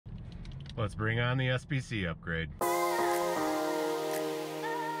Let's bring on the SPC upgrade.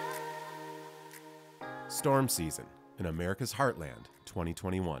 Storm season in America's Heartland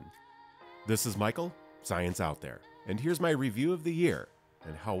 2021. This is Michael, Science Out There, and here's my review of the year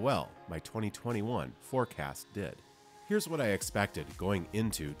and how well my 2021 forecast did. Here's what I expected going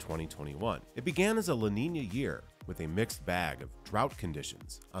into 2021. It began as a La Nina year with a mixed bag of drought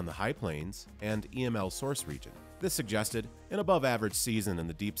conditions on the High Plains and EML source region. This suggested an above-average season in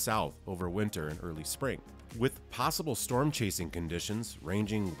the Deep South over winter and early spring, with possible storm-chasing conditions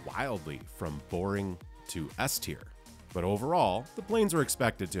ranging wildly from boring to S-tier. But overall, the plains were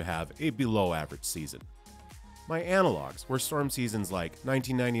expected to have a below-average season. My analogs were storm seasons like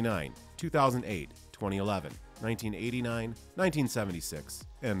 1999, 2008, 2011, 1989, 1976,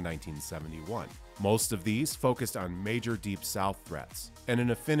 and 1971. Most of these focused on major Deep South threats and an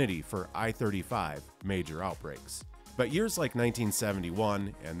affinity for I-35 major outbreaks. But years like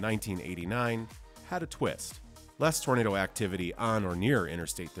 1971 and 1989 had a twist. Less tornado activity on or near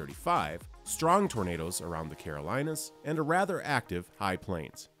Interstate 35, strong tornadoes around the Carolinas, and a rather active high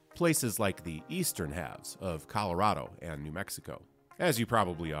plains, places like the eastern halves of Colorado and New Mexico. As you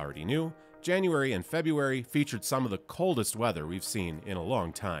probably already knew, January and February featured some of the coldest weather we've seen in a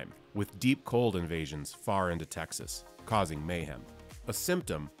long time, with deep cold invasions far into Texas, causing mayhem. A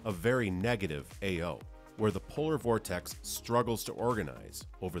symptom of very negative AO, where the polar vortex struggles to organize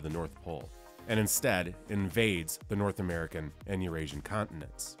over the North Pole, and instead invades the North American and Eurasian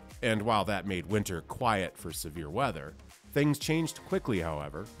continents. And while that made winter quiet for severe weather, things changed quickly,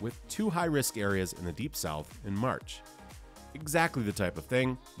 however, with two high-risk areas in the Deep South in March. Exactly the type of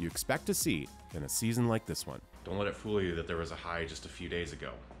thing you expect to see in a season like this one. Don't let it fool you that there was a high just a few days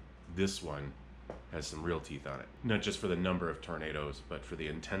ago. This one has some real teeth on it. Not just for the number of tornadoes, but for the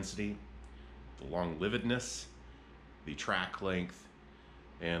intensity, the long-livedness, the track length,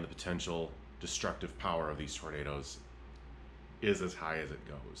 and the potential destructive power of these tornadoes is as high as it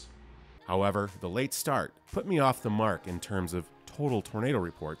goes. However, the late start put me off the mark in terms of total tornado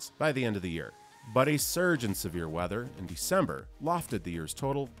reports by the end of the year. But a surge in severe weather in December lofted the year's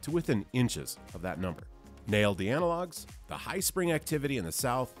total to within inches of that number. Nailed the analogs, the high spring activity in the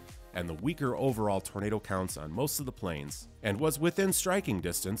south, and the weaker overall tornado counts on most of the plains, and was within striking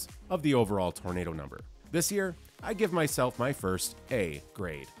distance of the overall tornado number. This year, I give myself my first A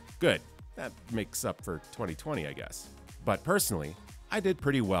grade. Good, that makes up for 2020, I guess. But personally, I did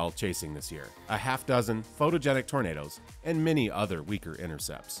pretty well chasing this year. A half dozen photogenic tornadoes and many other weaker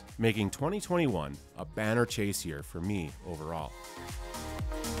intercepts, making 2021 a banner chase year for me overall.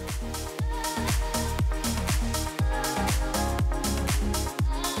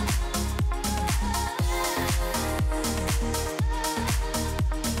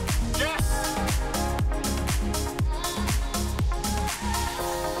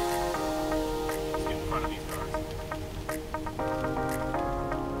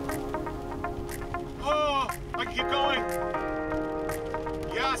 Keep going!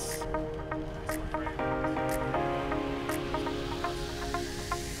 Yes!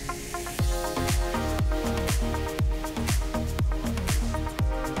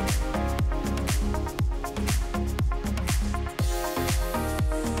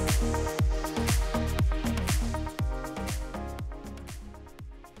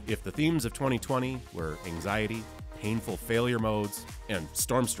 If the themes of 2020 were anxiety, painful failure modes, and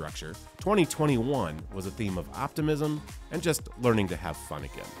storm structure, 2021 was a theme of optimism and just learning to have fun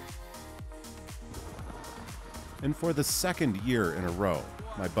again. And for the second year in a row,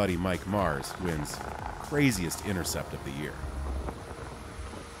 my buddy Mike Mars wins craziest intercept of the year.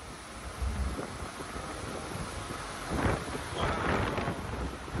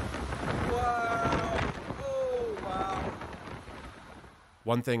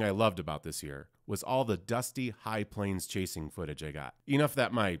 One thing I loved about this year was all the dusty high plains chasing footage I got. Enough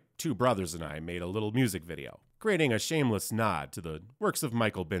that my two brothers and I made a little music video, creating a shameless nod to the works of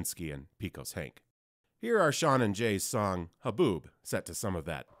Michael Binsky and Pecos Hank. Here are Sean and Jay's song Haboob, set to some of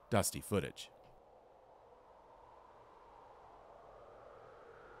that dusty footage.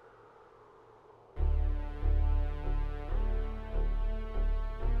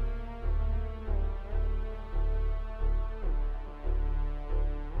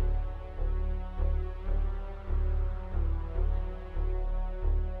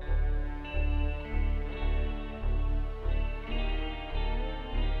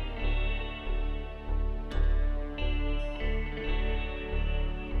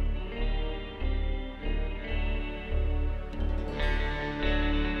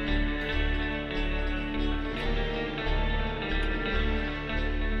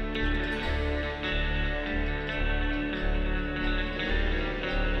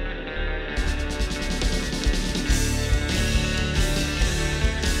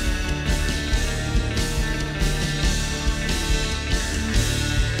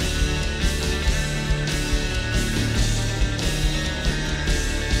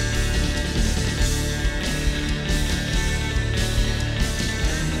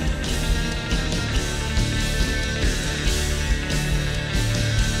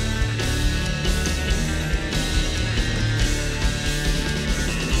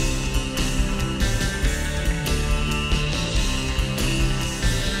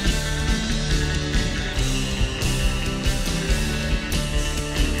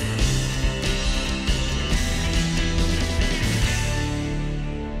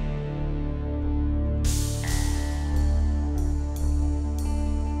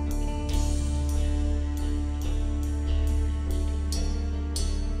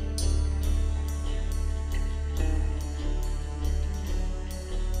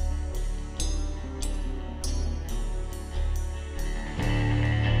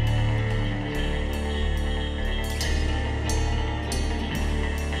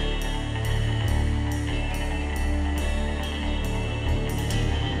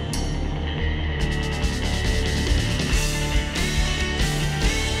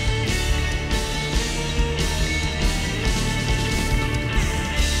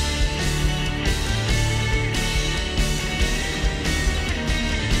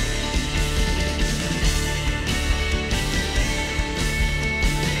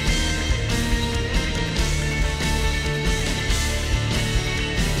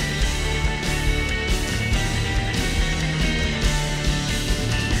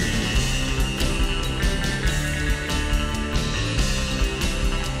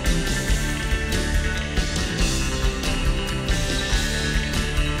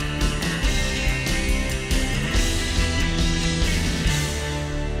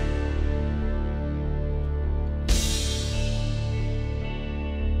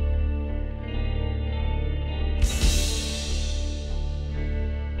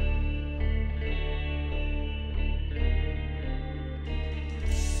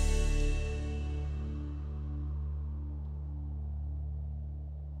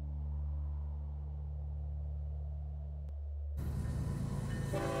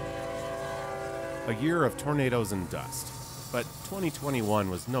 A year of tornadoes and dust. But 2021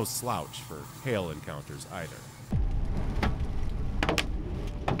 was no slouch for hail encounters either.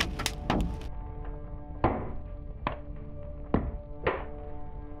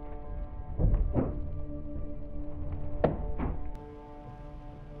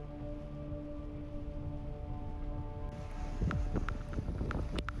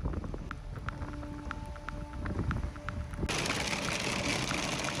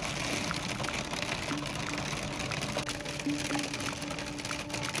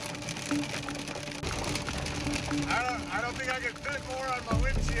 I don't think I can fit more on my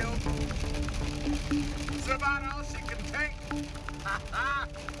windshield. It's about all she can take.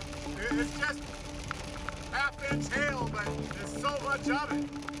 It's just half-inch hail, but there's so much of it.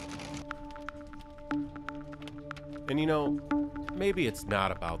 And you know, maybe it's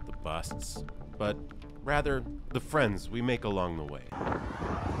not about the busts, but rather the friends we make along the way.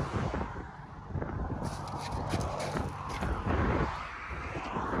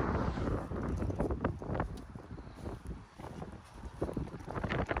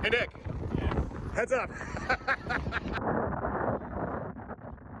 Hey, Nick. Yeah. Heads up.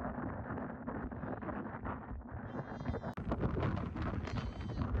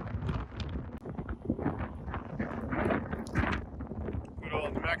 Good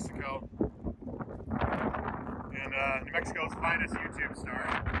old New Mexico. And New Mexico's finest YouTube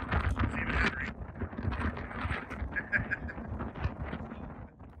star, Stephen Henry.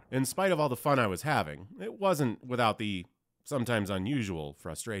 In spite of all the fun I was having, it wasn't without the sometimes unusual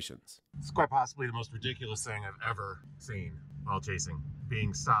frustrations. It's quite possibly the most ridiculous thing I've ever seen while chasing.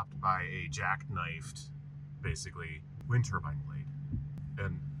 Being stopped by a jackknifed, basically, wind turbine blade.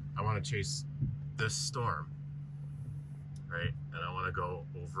 And I want to chase this storm, right? And I want to go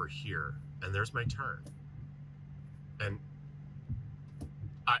over here. And there's my turn. And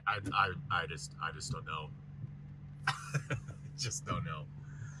I just don't know. Just don't know.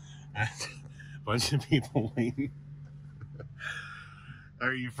 A bunch of people waiting.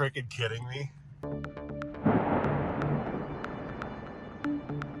 Are you freaking kidding me?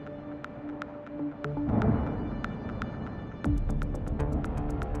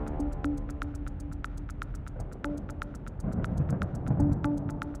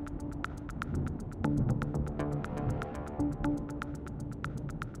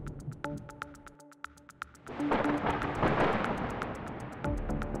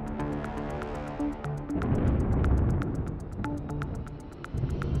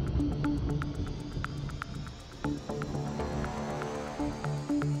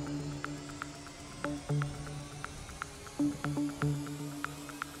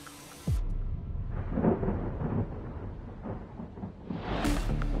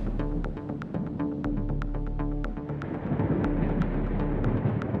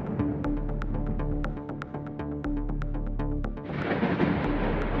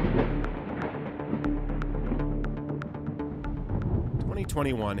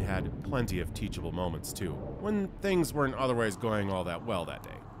 2021 had plenty of teachable moments too, when things weren't otherwise going all that well that day.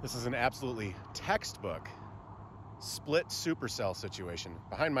 This is an absolutely textbook split supercell situation.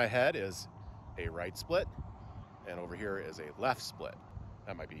 Behind my head is a right split, and over here is a left split.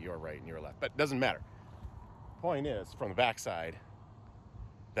 That might be your right and your left, but it doesn't matter. Point is, from the backside,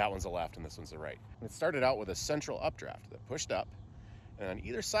 that one's the left and this one's the right. And it started out with a central updraft that pushed up, and on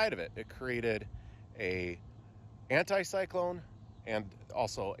either side of it, it created a anticyclone and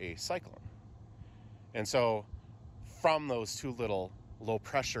also a cyclone. And so from those two little low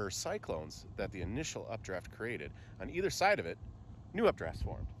pressure cyclones that the initial updraft created, on either side of it, new updrafts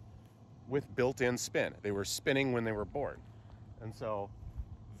formed with built-in spin. They were spinning when they were born. And so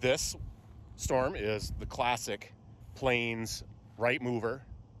this storm is the classic plains right mover,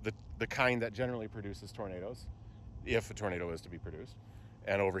 the kind that generally produces tornadoes, if a tornado is to be produced.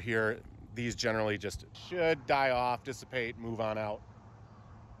 And over here, these generally just should die off, dissipate, move on out.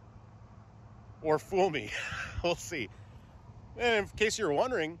 Or fool me. We'll see. And in case you're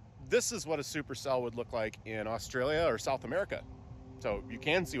wondering, this is what a supercell would look like in Australia or South America. So you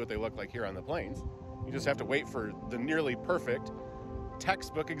can see what they look like here on the plains. You just have to wait for the nearly perfect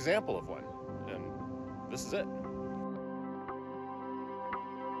textbook example of one. And this is it.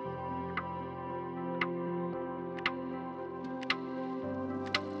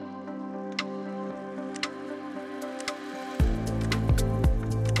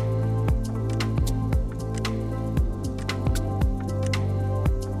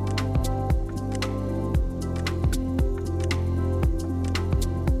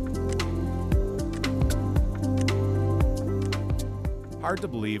 hard to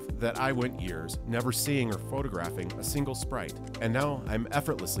believe that I went years never seeing or photographing a single sprite, and now I'm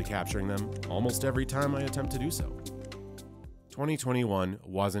effortlessly capturing them almost every time I attempt to do so. 2021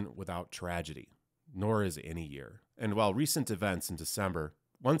 wasn't without tragedy, nor is any year. And while recent events in December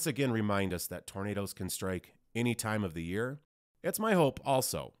once again remind us that tornadoes can strike any time of the year, it's my hope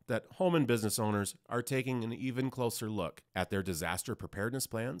also that home and business owners are taking an even closer look at their disaster preparedness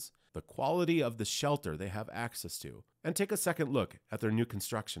plans, the quality of the shelter they have access to, and take a second look at their new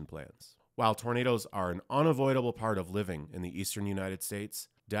construction plans. While tornadoes are an unavoidable part of living in the eastern United States,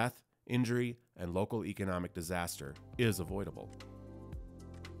 death, injury, and local economic disaster is avoidable.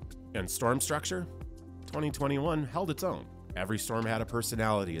 And storm structure? 2021 held its own. Every storm had a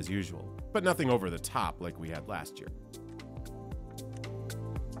personality as usual, but nothing over the top like we had last year.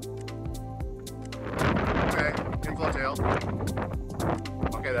 Okay, inflow tail.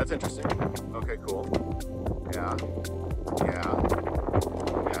 Okay, that's interesting. Okay, cool. Yeah.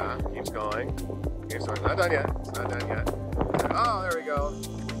 Keeps going. Keeps going. Not done yet. It's not done yet. Oh, there we go.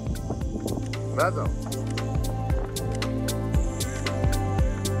 Mezzo.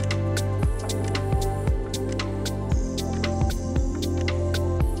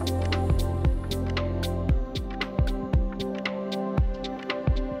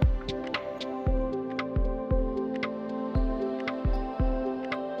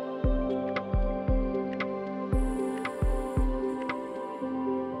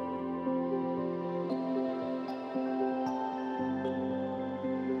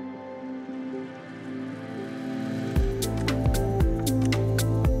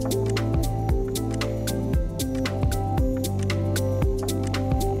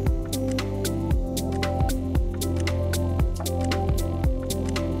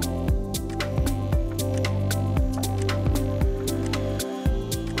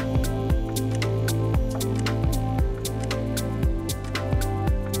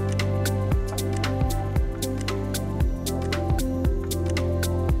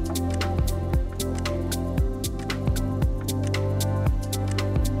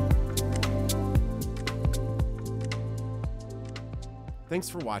 Thanks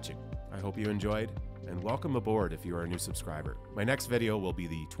for watching. I hope you enjoyed, and welcome aboard if you are a new subscriber. My next video will be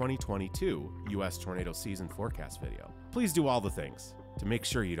the 2022 U.S. Tornado Season Forecast video. Please do all the things to make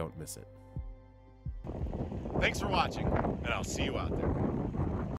sure you don't miss it. Thanks for watching, and I'll see you out there.